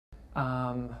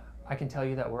I can tell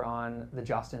you that we're on the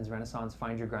Jostens Renaissance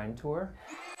Find Your Grind tour.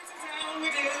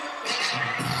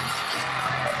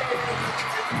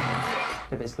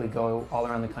 They basically go all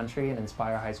around the country and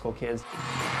inspire high school kids.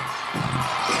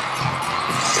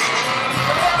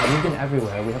 We've been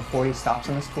everywhere. We have 40 stops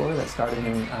on this tour that started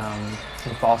in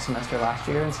the fall semester last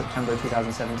year in September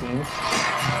 2017.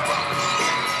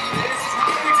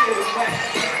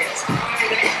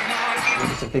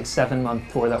 It's a big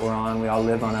 7-month tour that we're on. We all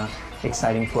live on an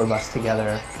exciting tour bus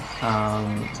together,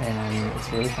 and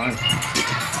it's really fun.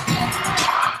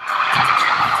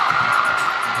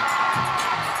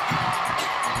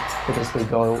 They basically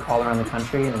go all around the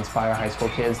country and inspire high school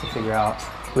kids to figure out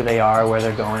who they are, where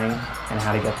they're going, and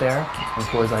how to get there. And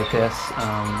tours like this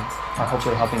are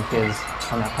hopefully helping kids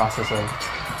on that process of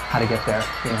how to get there,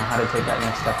 how to take that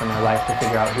next step in their life to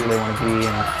figure out who they want to be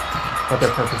and what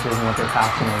their purpose is and what their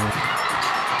passion is.